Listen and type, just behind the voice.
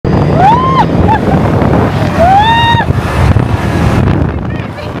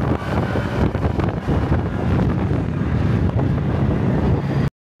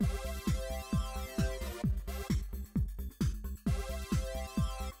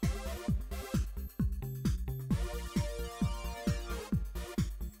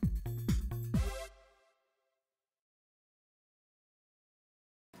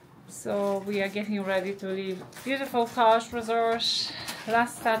So we are getting ready to leave beautiful Taj resort,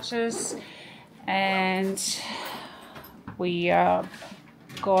 last touches, and we are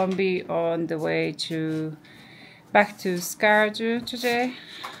going to be on the way back to Skardu today,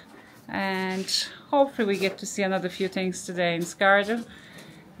 and hopefully we get to see another few things today in Skardu,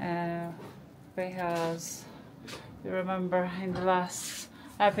 because you remember in the last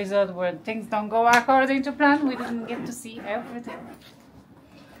episode where things don't go according to plan, we didn't get to see everything.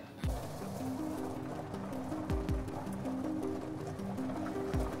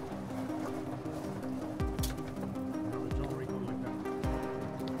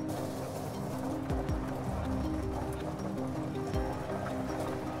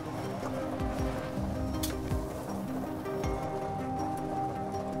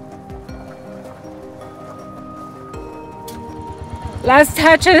 Last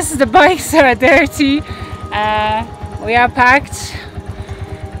touches, the bikes are dirty, we are packed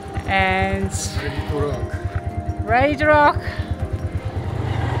and ready to rock.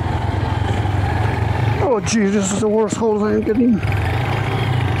 Oh gee, this is the worst hole I'm getting.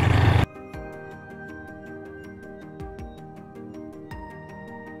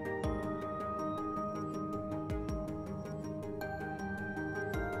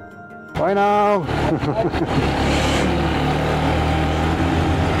 Bye now.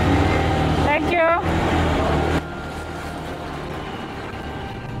 Thank you.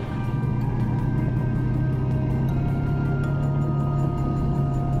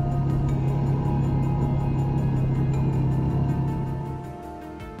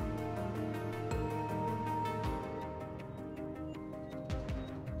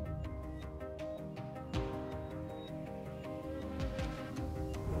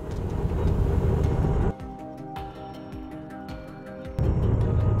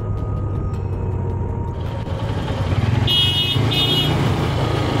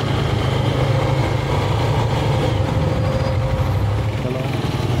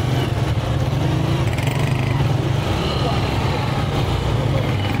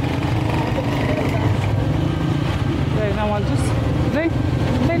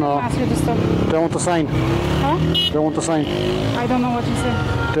 They want to sign. Huh? They want to sign. I don't know what you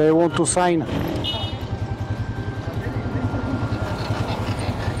said. They want to sign.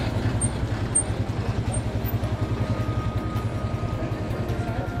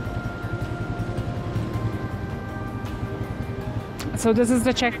 So this is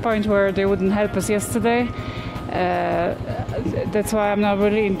the checkpoint where they wouldn't help us yesterday. That's why I'm not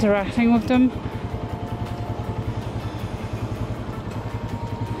really interacting with them.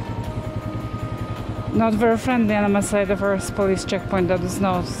 Not very friendly, and I must say the first police checkpoint that is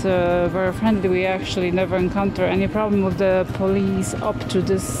not very friendly. We actually never encounter any problem with the police up to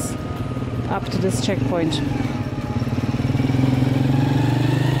this checkpoint.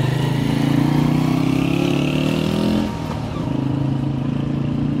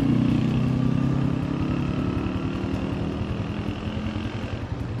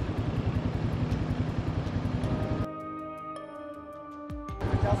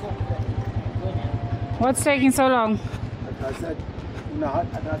 What's taking so long?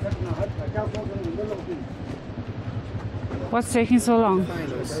 What's taking so long?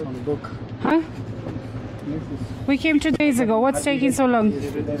 Huh? We came 2 days ago. What's taking so long?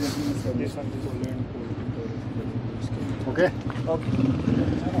 Okay.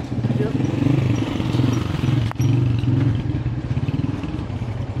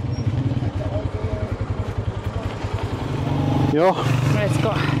 Yo. Let's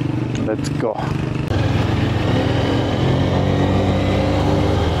go. Let's go.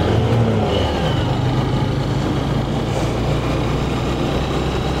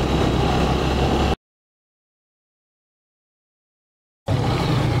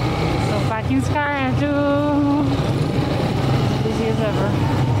 So back in Skardu, busy as ever.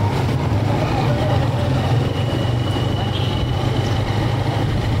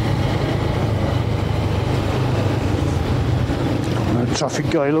 Traffic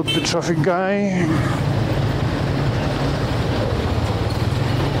guy, look, the traffic guy.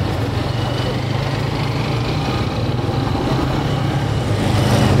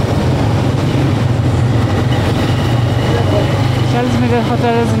 Tells me the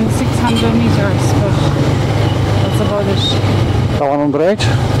hotel is in 600 meters, but that's about it. That one on the right?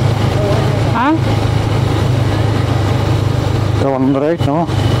 Huh? That one on the right, no?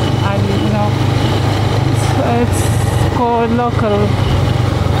 I don't know. It's called Local.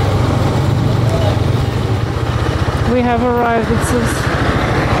 We have arrived, it says.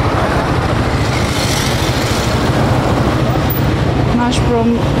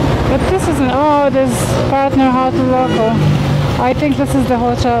 Mushroom. But this isn't. Oh, there's partner hotel Local. I think this is the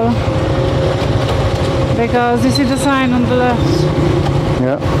hotel because you see the sign on the left.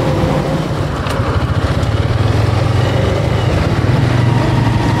 Yeah.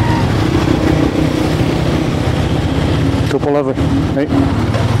 Double over. Hey.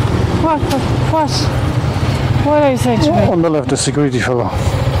 What? What are you saying to me? On the left, the security fellow.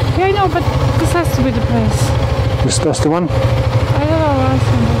 Yeah, I know, but this has to be the place. That's the one? I don't know.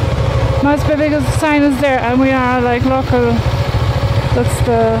 Must be because the sign is there and we are like local. That's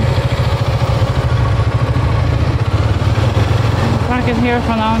the... I can hear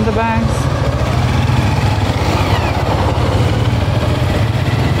from now on the banks.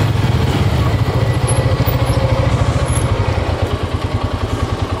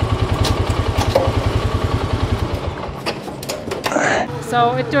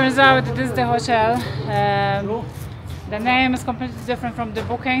 So it turns out it is the hotel. The name is completely different from the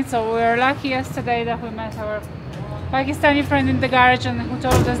booking, so we were lucky yesterday that we met our Pakistani friend in the garage and who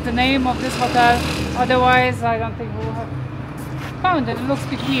told us the name of this hotel. Otherwise, I don't think we would have found it. It looks a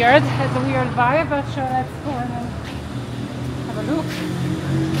bit weird, has a weird vibe, but sure, let's go and have a look.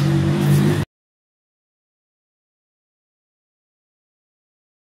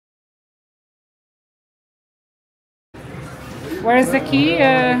 Where is the key?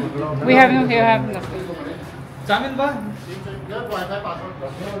 We have no. You have nothing.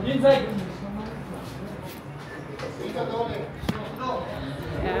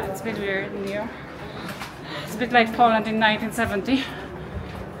 Yeah, it's a bit weird in here. It's a bit like Poland in 1970.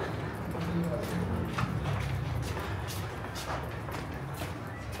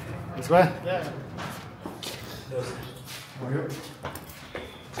 This way? Yeah.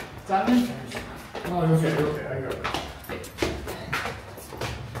 Oh, okay, I got it.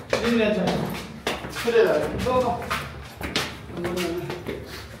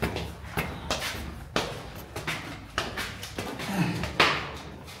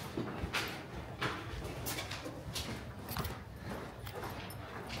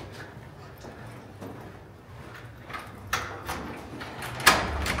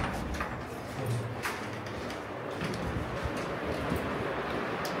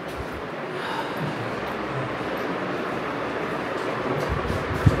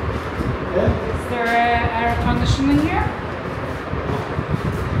 Is there air conditioning here?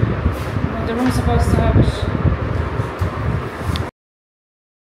 Well, the room's supposed to have it.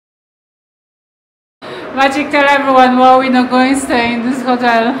 Magic, tell everyone why we're not going to stay in this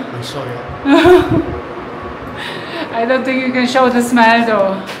hotel. I'm sorry. I don't think you can show the smell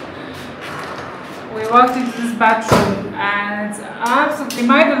though. We walked into this bathroom and absolutely, it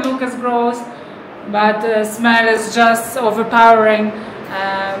mightn't look as gross, but the smell is just overpowering.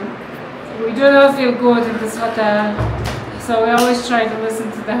 We do not feel good in this hotel, so we always try to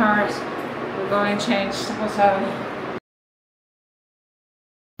listen to the heart. We're going to change the hotel.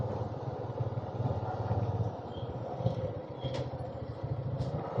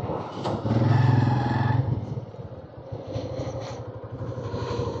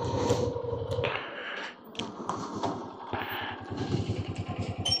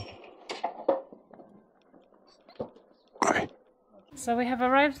 So we have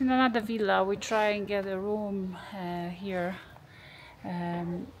arrived in another villa. We try and get a room here.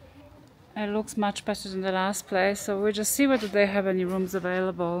 It looks much better than the last place, so we'll just see whether they have any rooms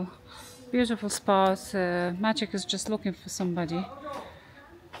available. Beautiful spot. Magic is just looking for somebody,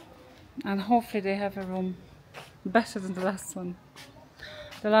 and hopefully they have a room better than the last one.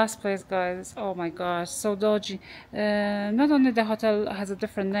 The last place, guys, oh my gosh, so dodgy. Not only the hotel has a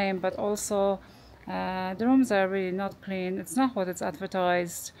different name, but also the rooms are really not clean. It's not what it's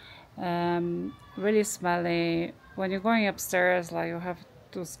advertised. Really smelly. When you're going upstairs, like, you have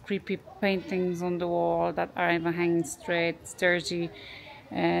those creepy paintings on the wall that aren't even hanging straight. It's dirty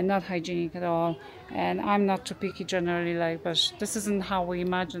and not hygienic at all. And I'm not too picky generally, like, but this isn't how we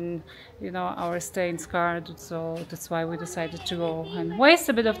imagine, you know, our stay in Skardu. So that's why we decided to go and waste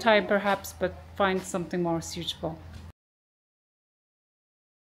a bit of time perhaps, but find something more suitable.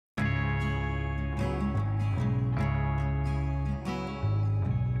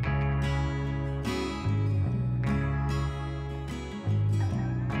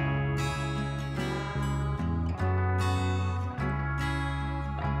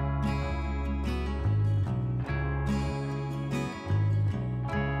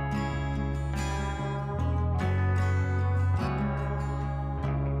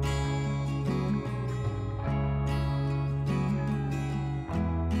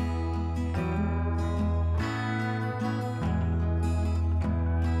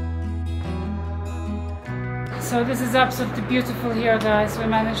 So this is absolutely beautiful here, guys. We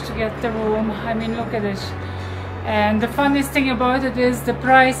managed to get the room. I mean, look at it. And the funniest thing about it is the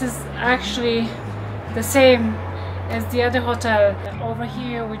price is actually the same as the other hotel over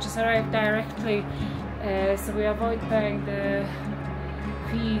here. We just arrived directly, so we avoid paying the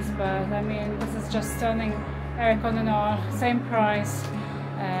fees, but I mean this is just stunning. Aircon and all, same price.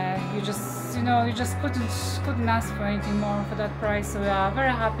 You just couldn't ask for anything more for that price, so we are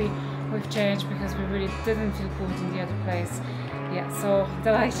very happy we've changed because we really didn't feel good in the other place. Yeah, so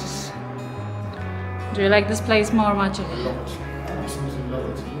delighted. Do you like this place more, Maciek? I love it. I absolutely love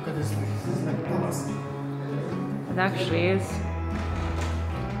it. Look at this thing. This is like a palace. It actually is.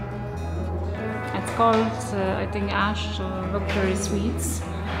 It's called, I think, Ash Luxury Suites,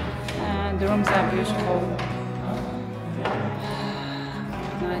 and the rooms are beautiful.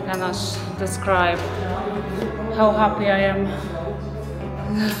 I cannot describe how happy I am.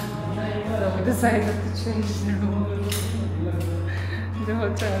 So we decided to change the room, the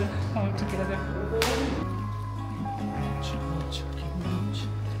hotel altogether.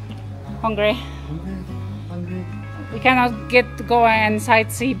 Hungry? Hungry. We cannot get to go and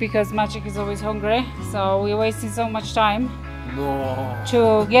sightsee because Maciek is always hungry, so we're wasting so much time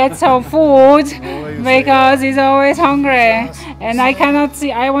to get some food because he's always hungry. And I cannot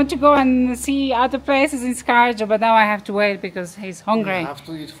see. I want to go and see other places in Skardu, but now I have to wait because he's hungry. You have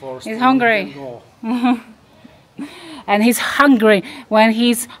to eat first. He's hungry. And he's hungry. When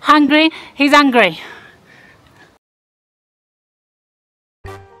he's hungry, he's angry.